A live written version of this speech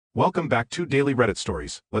Welcome back to Daily Reddit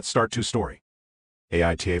Stories. Let's start to story.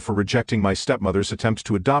 AITA for rejecting my stepmother's attempt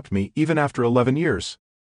to adopt me even after 11 years.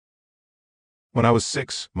 When I was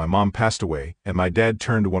 6, my mom passed away and my dad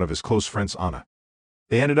turned to one of his close friends, Anna.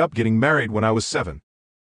 They ended up getting married when I was 7.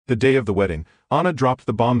 The day of the wedding, Anna dropped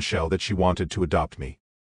the bombshell that she wanted to adopt me.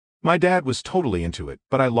 My dad was totally into it,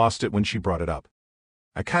 but I lost it when she brought it up.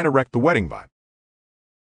 I kinda wrecked the wedding vibe.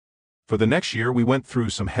 For the next year, we went through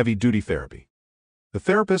some heavy-duty therapy. The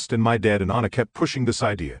therapist and my dad and Anna kept pushing this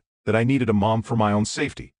idea that I needed a mom for my own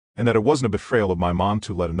safety, and that it wasn't a betrayal of my mom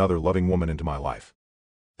to let another loving woman into my life.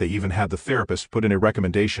 They even had the therapist put in a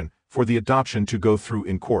recommendation for the adoption to go through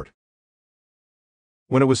in court.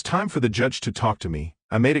 When it was time for the judge to talk to me,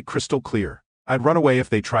 I made it crystal clear I'd run away if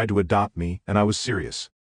they tried to adopt me, and I was serious.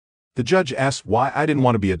 The judge asked why I didn't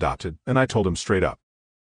want to be adopted, and I told him straight up.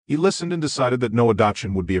 He listened and decided that no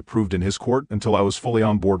adoption would be approved in his court until I was fully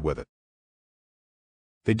on board with it.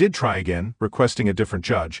 They did try again, requesting a different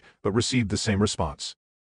judge, but received the same response.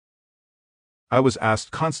 I was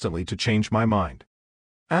asked constantly to change my mind.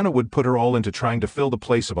 Anna would put her all into trying to fill the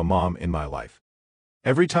place of a mom in my life.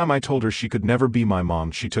 Every time I told her she could never be my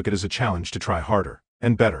mom, she took it as a challenge to try harder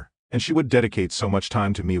and better, and she would dedicate so much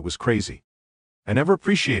time to me it was crazy. I never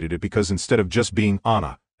appreciated it because instead of just being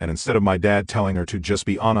Anna, and instead of my dad telling her to just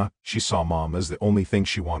be Anna, she saw mom as the only thing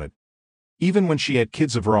she wanted. Even when she had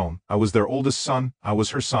kids of her own, I was their oldest son, I was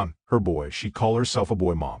her son, her boy, she'd call herself a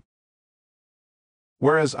boy mom.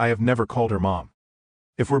 Whereas I have never called her mom.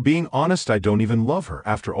 If we're being honest, I don't even love her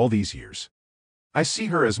after all these years. I see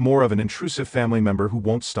her as more of an intrusive family member who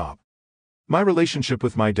won't stop. My relationship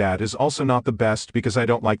with my dad is also not the best because I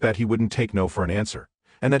don't like that he wouldn't take no for an answer,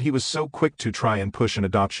 and that he was so quick to try and push an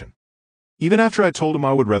adoption. Even after I told him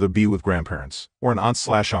I would rather be with grandparents, or an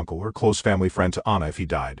aunt/uncle or close family friend to Anna if he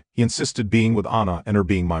died, he insisted being with Anna and her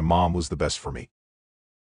being my mom was the best for me.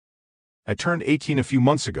 I turned 18 a few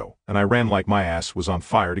months ago, and I ran like my ass was on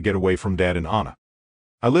fire to get away from Dad and Anna.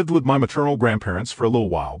 I lived with my maternal grandparents for a little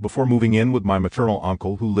while before moving in with my maternal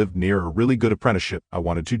uncle who lived near a really good apprenticeship I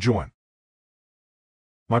wanted to join.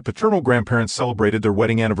 My paternal grandparents celebrated their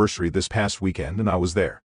wedding anniversary this past weekend and I was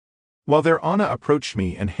there. While there, Anna approached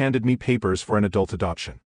me and handed me papers for an adult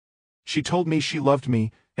adoption. She told me she loved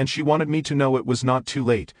me, and she wanted me to know it was not too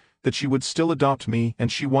late, that she would still adopt me,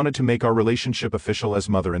 and she wanted to make our relationship official as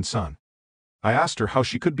mother and son. I asked her how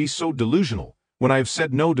she could be so delusional, when I have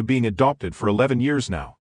said no to being adopted for 11 years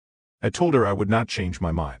now. I told her I would not change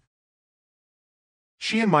my mind.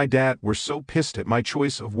 She and my dad were so pissed at my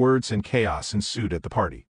choice of words and chaos ensued at the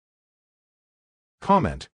party.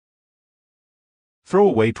 Comment.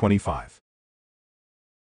 Throwaway 25.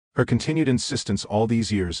 Her continued insistence all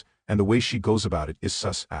these years, and the way she goes about it, is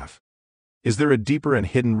sus af. Is there a deeper and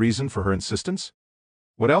hidden reason for her insistence?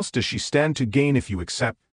 What else does she stand to gain if you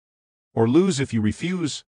accept? Or lose if you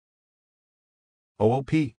refuse?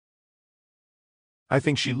 OOP. I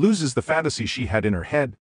think she loses the fantasy she had in her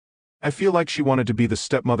head. I feel like she wanted to be the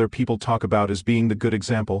stepmother people talk about as being the good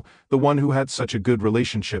example, the one who had such a good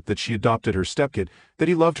relationship that she adopted her stepkid, that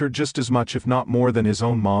he loved her just as much if not more than his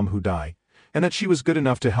own mom who died, and that she was good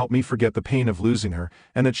enough to help me forget the pain of losing her,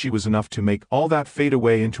 and that she was enough to make all that fade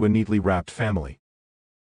away into a neatly wrapped family.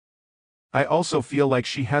 I also feel like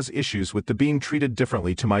she has issues with the being treated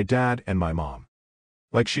differently to my dad and my mom.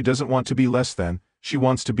 Like she doesn't want to be less than, she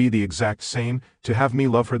wants to be the exact same, to have me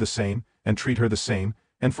love her the same, and treat her the same,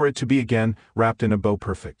 and for it to be again, wrapped in a bow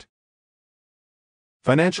perfect.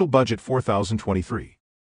 Financial budget 4023.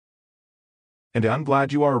 And I'm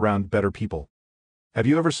glad you are around better people. Have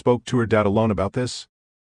you ever spoke to her dad alone about this?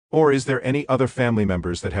 Or is there any other family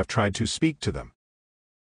members that have tried to speak to them?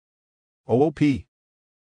 OOP.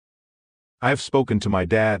 I have spoken to my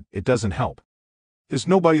dad, it doesn't help. There's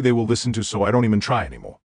nobody they will listen to, so I don't even try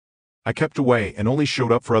anymore. I kept away and only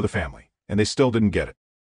showed up for other family, and they still didn't get it.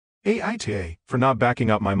 AITA for not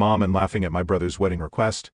backing up my mom and laughing at my brother's wedding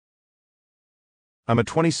request. I'm a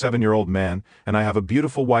 27-year-old man, and I have a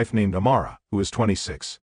beautiful wife named Amara, who is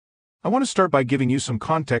 26. I want to start by giving you some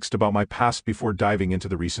context about my past before diving into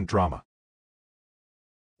the recent drama.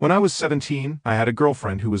 When I was 17, I had a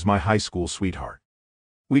girlfriend who was my high school sweetheart.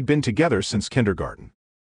 We'd been together since kindergarten.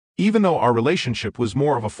 Even though our relationship was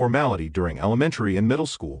more of a formality during elementary and middle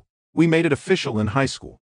school, we made it official in high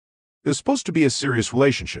school. It was supposed to be a serious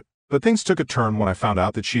relationship, but things took a turn when I found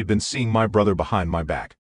out that she had been seeing my brother behind my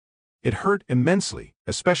back. It hurt immensely,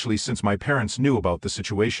 especially since my parents knew about the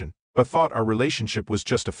situation, but thought our relationship was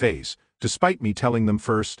just a phase, despite me telling them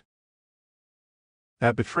first.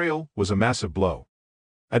 That betrayal was a massive blow.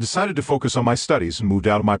 I decided to focus on my studies and moved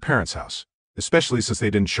out of my parents' house, especially since they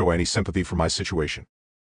didn't show any sympathy for my situation.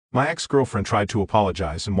 My ex-girlfriend tried to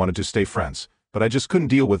apologize and wanted to stay friends, but I just couldn't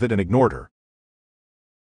deal with it and ignored her.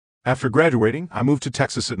 After graduating, I moved to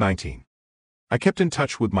Texas at 19. I kept in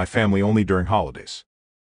touch with my family only during holidays.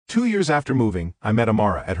 2 years after moving, I met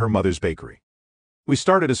Amara at her mother's bakery. We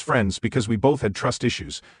started as friends because we both had trust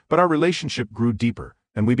issues, but our relationship grew deeper,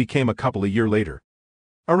 and we became a couple a year later.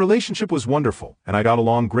 Our relationship was wonderful, and I got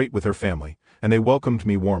along great with her family, and they welcomed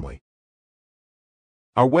me warmly.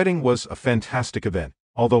 Our wedding was a fantastic event,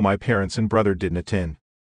 although my parents and brother didn't attend.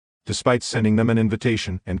 Despite sending them an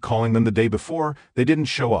invitation and calling them the day before, they didn't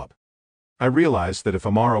show up. I realized that if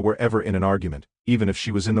Amara were ever in an argument, even if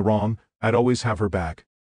she was in the wrong, I'd always have her back.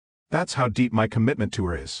 That's how deep my commitment to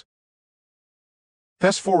her is.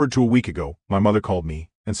 Fast forward to a week ago, my mother called me,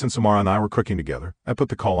 and since Amara and I were cooking together, I put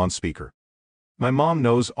the call on speaker. My mom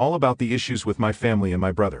knows all about the issues with my family and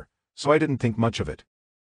my brother, so I didn't think much of it.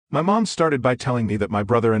 My mom started by telling me that my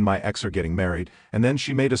brother and my ex are getting married, and then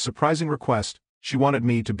she made a surprising request. She wanted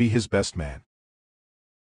me to be his best man.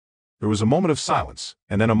 There was a moment of silence,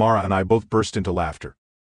 and then Amara and I both burst into laughter.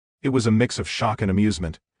 It was a mix of shock and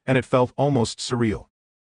amusement, and it felt almost surreal.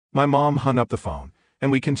 My mom hung up the phone,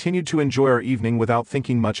 and we continued to enjoy our evening without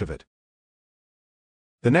thinking much of it.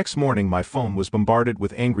 The next morning my phone was bombarded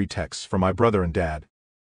with angry texts from my brother and dad.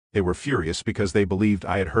 They were furious because they believed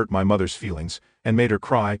I had hurt my mother's feelings and made her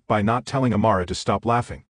cry by not telling Amara to stop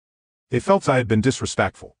laughing. They felt I had been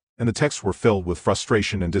disrespectful, and the texts were filled with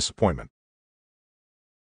frustration and disappointment.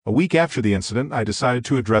 A week after the incident, I decided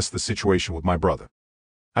to address the situation with my brother.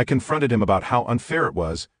 I confronted him about how unfair it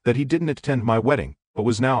was that he didn't attend my wedding, but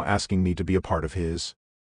was now asking me to be a part of his.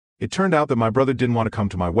 It turned out that my brother didn't want to come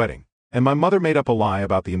to my wedding, and my mother made up a lie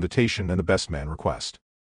about the invitation and the best man request.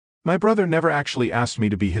 My brother never actually asked me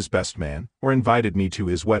to be his best man or invited me to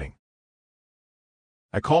his wedding.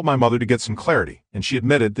 I called my mother to get some clarity, and she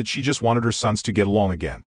admitted that she just wanted her sons to get along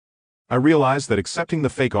again. I realized that accepting the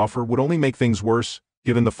fake offer would only make things worse,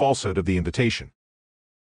 given the falsehood of the invitation.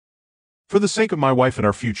 For the sake of my wife and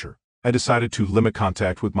our future, I decided to limit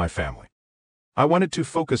contact with my family. I wanted to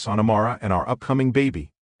focus on Amara and our upcoming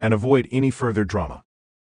baby, and avoid any further drama.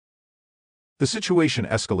 The situation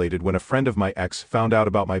escalated when a friend of my ex found out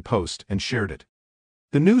about my post and shared it.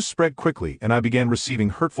 The news spread quickly, and I began receiving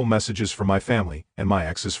hurtful messages from my family and my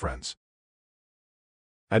ex's friends.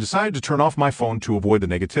 I decided to turn off my phone to avoid the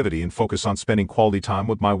negativity and focus on spending quality time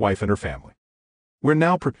with my wife and her family. We're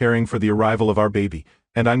now preparing for the arrival of our baby,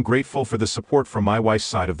 and I'm grateful for the support from my wife's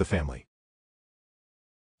side of the family.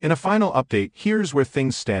 In a final update, here's where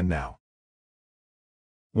things stand now.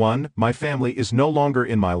 1. My family is no longer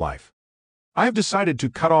in my life. I have decided to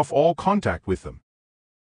cut off all contact with them.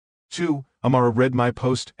 2. Amara read my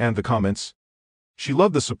post and the comments. She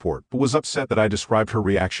loved the support but was upset that I described her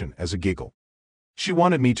reaction as a giggle. She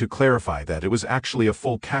wanted me to clarify that it was actually a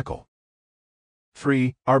full cackle.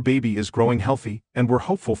 3. Our baby is growing healthy, and we're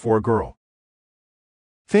hopeful for a girl.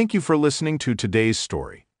 Thank you for listening to today's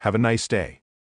story. Have a nice day.